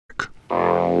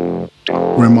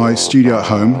We're in my studio at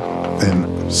home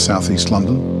in southeast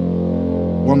London.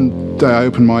 One day I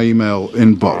opened my email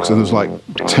inbox and there was like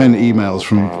 10 emails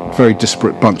from a very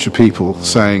disparate bunch of people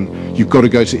saying, you've got to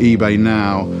go to eBay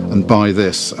now and buy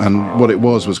this. And what it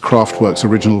was Kraftwerk's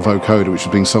original vocoder, which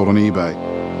was being sold on eBay.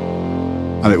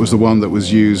 And it was the one that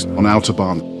was used on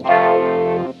Autobahn.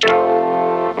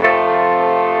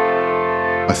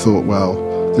 I thought, well,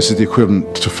 this is the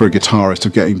equivalent for a guitarist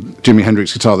of getting Jimi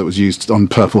Hendrix's guitar that was used on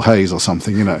Purple Haze or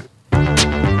something, you know.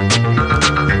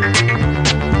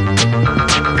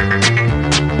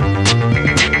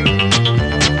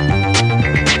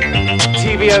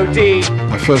 TVOD.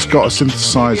 I first got a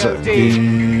synthesizer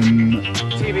in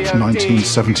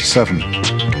 1977.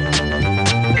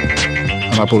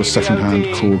 And I bought a second-hand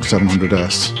Korg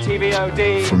 700S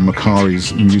from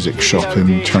Macari's music shop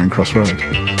in Charing Cross Road.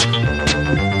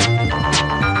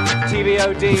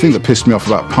 The thing that pissed me off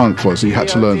about punk was that you had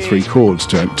to learn 3 chords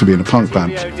to be in a punk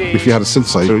band. If you had a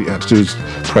synthesizer, all you had to do is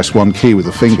press one key with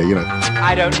a finger, you know.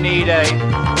 I don't need a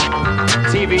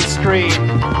TV screen.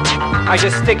 I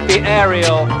just stick the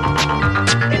aerial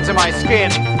into my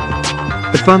skin.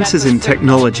 Advances in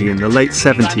technology in the late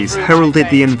 70s heralded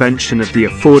the invention of the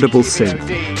affordable synth,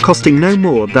 costing no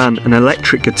more than an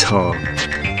electric guitar.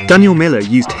 Daniel Miller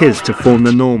used his to form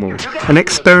The Normal, an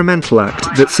experimental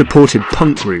act that supported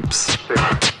punk groups.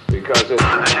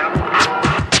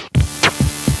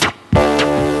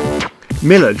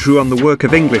 Miller drew on the work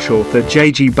of English author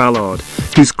J.G. Ballard,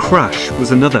 whose Crash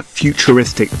was another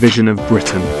futuristic vision of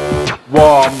Britain.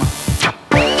 Warm,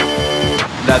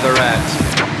 leatherette.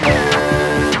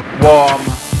 Warm,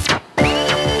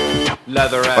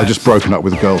 leatherette. I'd just broken up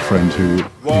with a girlfriend who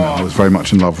I was very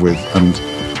much in love with, and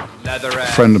a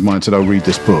friend of mine said, "Oh, read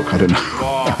this book." I don't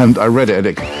know, and I read it,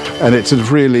 and it sort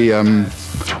of really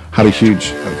had a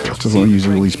huge. I don't want to use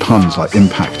all these puns like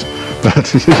impact,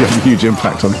 but it had a huge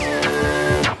impact on me.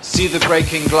 See the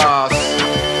breaking glass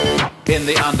in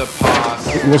the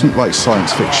underpass. It wasn't like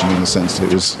science fiction in the sense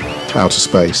that it was outer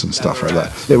space and stuff like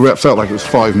that. It felt like it was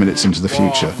 5 minutes into the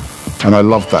future, and I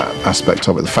loved that aspect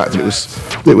of it. The fact that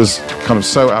it was kind of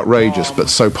so outrageous but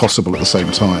so possible at the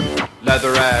same time.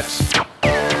 Leatherette.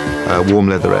 Warm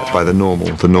Leatherette by The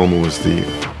Normal. The Normal was the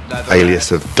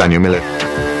alias of Daniel Miller.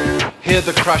 Hear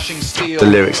the crushing steel. The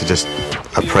lyrics are just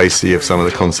a précis of some of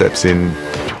the concepts in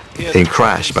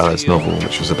Crash, Ballard's novel,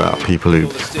 which was about people who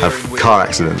have car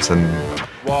accidents and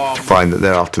find that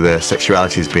thereafter their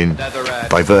sexuality has been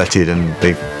diverted and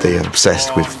they're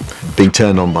obsessed with being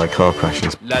turned on by car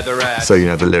crashes. So, you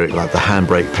know, the lyric like, the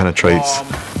handbrake penetrates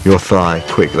your thigh,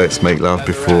 quick, let's make love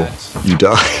before you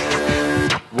die.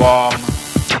 Warm,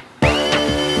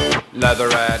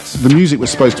 leatherette. The music was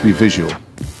supposed to be visual,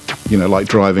 you know, like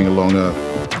driving along a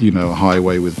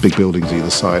highway with big buildings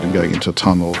either side and going into a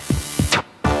tunnel.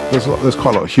 There's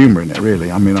quite a lot of humour in it,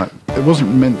 really. I mean, it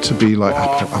wasn't meant to be like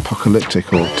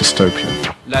apocalyptic or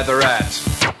dystopian. Leatherette.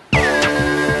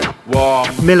 Warm.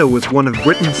 Miller was one of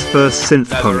Britain's first synth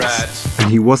punks,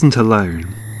 and he wasn't alone.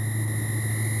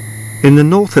 In the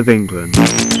north of England,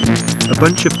 a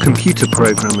bunch of computer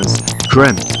programmers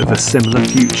dreamt of a similar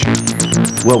future.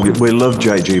 Well, we love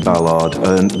J.G. Ballard,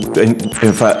 and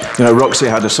in fact, you know, Roxy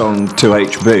had a song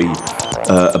 2HB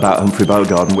about Humphrey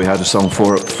Bogart, and we had a song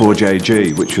for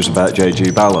J.G., which was about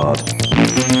J.G. Ballard.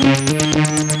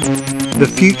 The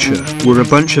Future were a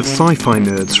bunch of sci-fi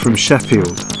nerds from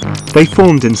Sheffield. They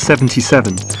formed in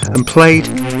 '77 and played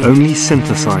only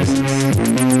synthesizers.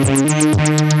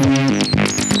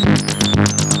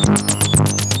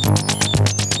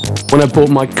 When I bought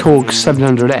my Korg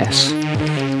 700S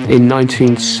in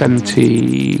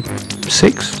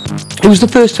 1976, it was the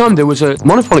first time there was a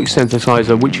monophonic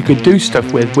synthesizer which you could do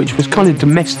stuff with, which was kind of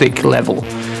domestic level,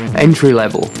 entry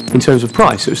level in terms of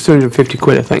price. It was 350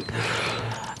 quid, I think.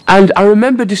 And I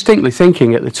remember distinctly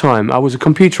thinking at the time, I was a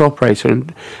computer operator,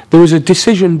 and there was a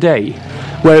decision day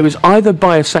where it was either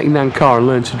buy a second-hand car and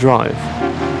learn to drive,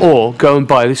 or go and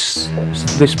buy this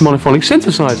monophonic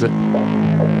synthesizer.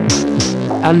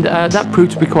 And that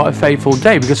proved to be quite a fateful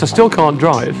day, because I still can't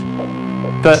drive,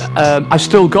 but I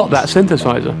still got that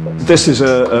synthesizer. This is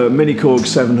a Mini Korg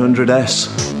 700S,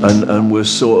 and was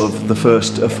sort of the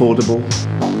first affordable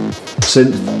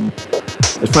synth.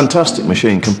 A fantastic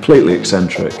machine, completely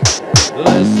eccentric.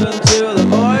 Listen to the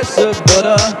voice of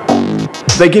Buddha.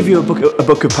 They give you a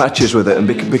book of patches with it, and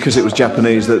because it was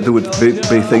Japanese, that there would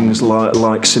be things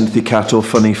like Synthy Cat or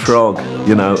Funny Frog,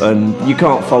 you know, and you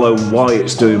can't follow why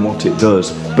it's doing what it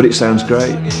does, but it sounds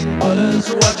great.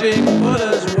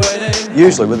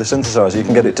 Usually with a synthesizer you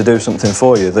can get it to do something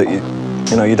for you that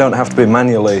You know, you don't have to be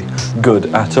manually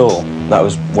good at all. That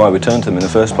was why we turned to them in the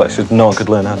first place, because no one could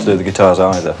learn how to do the guitars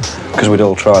either, because we'd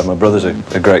all tried. My brother's a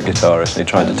great guitarist, and he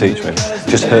tried to teach me. It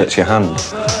just hurts your hand.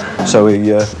 So we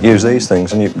use these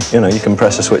things, and you know, you can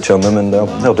press a switch on them, and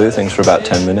they'll do things for about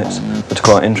 10 minutes. It's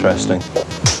quite interesting.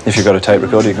 If you've got a tape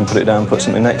recorder, you can put it down, put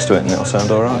something next to it, and it'll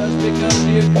sound all right.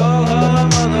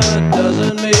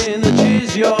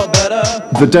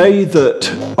 The day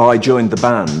that I joined the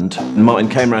band, Martin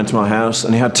came round to my house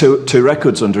and he had two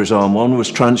records under his arm. One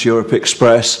was Trans-Europe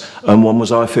Express and one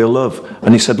was I Feel Love.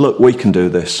 And he said, look, we can do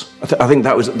this. I think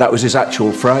that was his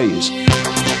actual phrase.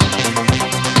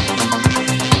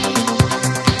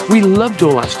 We loved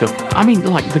all that stuff. I mean,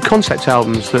 like the concept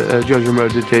albums that George and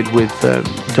Rhoda did with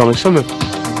Donna Summer.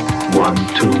 1,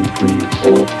 2,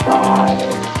 3, 4,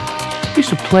 5. We used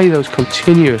to play those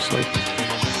continuously.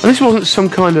 And this wasn't some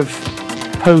kind of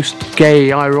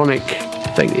post-gay, ironic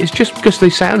thing. It's just because they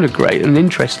sounded great and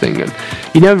interesting, and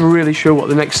you're never really sure what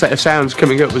the next set of sounds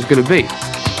coming up was going to be.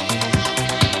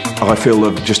 I Feel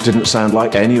Love just didn't sound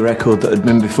like any record that had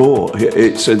been before.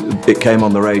 It came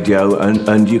on the radio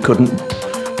and you couldn't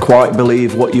quite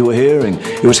believe what you were hearing.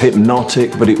 It was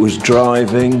hypnotic, but it was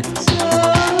driving.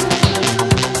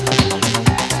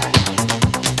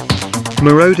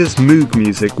 Moroder's Moog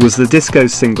Music was the disco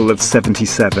single of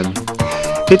 '77.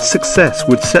 Its success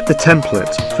would set the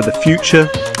template for the future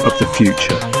of the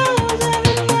future.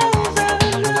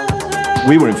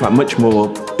 We were in fact much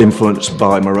more influenced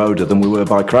by Moroder than we were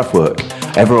by Kraftwerk.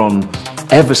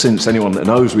 Ever since anyone that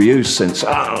knows we use Synth,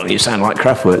 oh, you sound like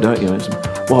Kraftwerk, don't you?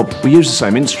 Well, we use the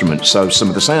same instruments, so some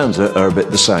of the sounds are a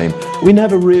bit the same. We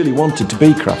never really wanted to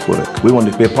be Kraftwerk. We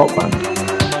wanted to be a pop band.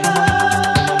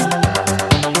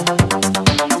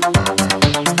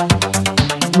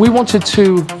 We wanted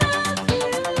to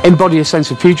embody a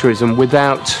sense of futurism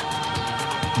without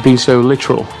being so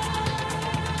literal.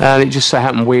 And it just so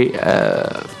happened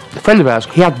a friend of ours,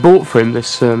 he had bought for him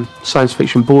this science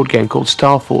fiction board game called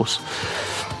Star Force.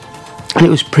 And it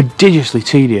was prodigiously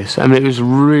tedious. I mean, it was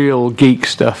real geek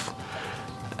stuff.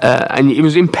 And it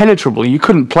was impenetrable. You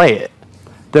couldn't play it.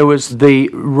 There was the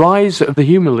Rise of the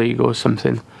Human League or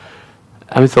something.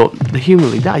 And we thought, the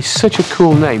Human League, that is such a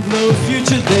cool name. No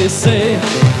future, they say.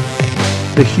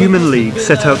 The Human League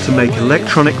set out to make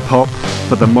electronic pop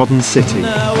for the modern city.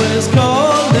 Now is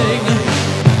calling.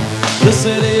 The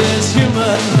city is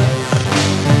human.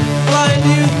 Blind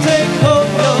you take hope,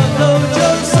 your no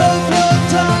jokes of your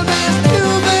time is too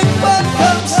big, but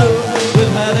come soon.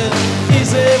 We've had it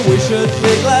easy, we should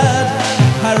be glad.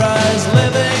 High-rise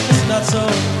living's not so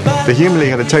bad. The Human League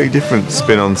had a totally different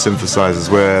spin on synthesizers,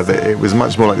 where it was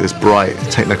much more like this bright,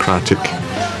 technocratic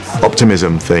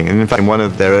optimism thing. And in fact, in one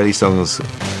of their early songs,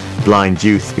 Blind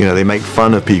Youth, you know, they make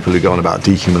fun of people who go on about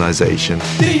dehumanization.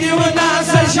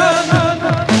 Dehumanization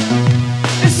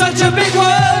is such a big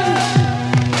word.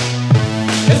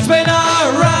 It's been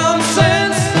around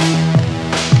since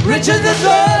Richard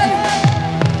III.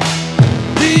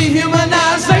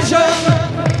 Dehumanization,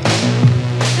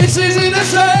 it's easy to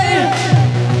say,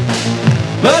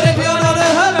 but if you're not a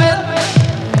hermit,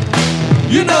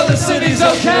 you know the city's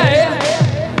okay.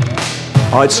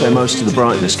 I'd say most of the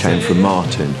brightness came from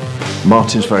Martin.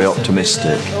 Martin's very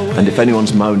optimistic, and if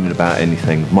anyone's moaning about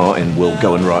anything, Martin will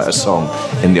go and write a song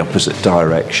in the opposite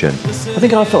direction. I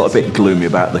think I felt a bit gloomy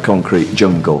about the concrete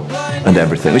jungle and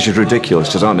everything, which is ridiculous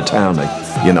because I'm a townie.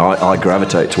 You know, I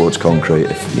gravitate towards concrete.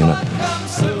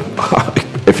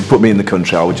 If you put me in the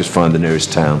country, I would just find the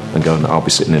nearest town and go, and I'll be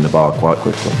sitting in a bar quite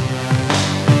quickly.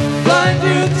 Blind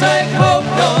you take hope,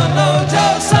 you're no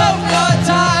joke, so your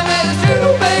time is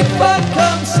too big, but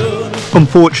come soon.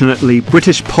 Unfortunately,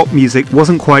 British pop music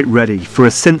wasn't quite ready for a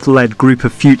synth-led group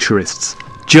of futurists,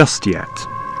 just yet.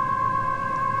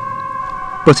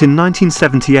 But in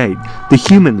 1978, the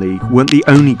Human League weren't the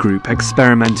only group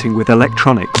experimenting with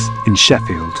electronics in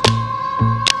Sheffield.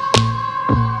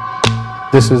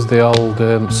 This is the old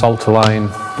Salter Lane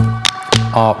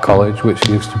Art College, which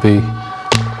used to be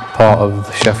part of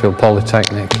the Sheffield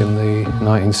Polytechnic in the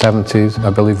 1970s. I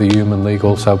believe the Human League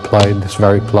also played this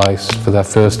very place for their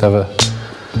first ever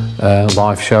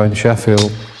live show in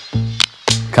Sheffield.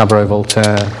 Cabaret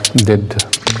Voltaire did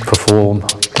perform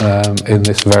in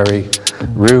this very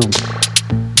room.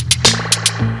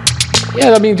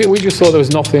 Yeah, I mean, we just thought there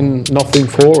was nothing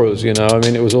for us, you know. I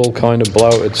mean, it was all kind of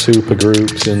bloated super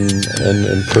groups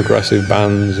and progressive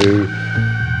bands who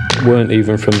weren't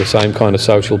even from the same kind of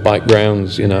social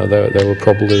backgrounds, you know. They were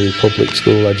probably public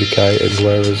school educated,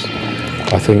 whereas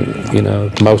I think, you know,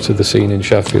 most of the scene in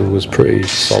Sheffield was pretty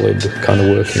solid, kind of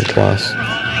working class.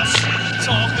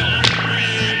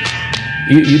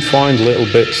 You'd find little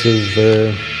bits of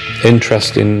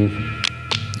interesting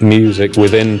music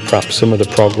within perhaps some of the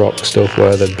prog rock stuff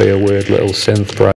where there'd be a weird little synth break.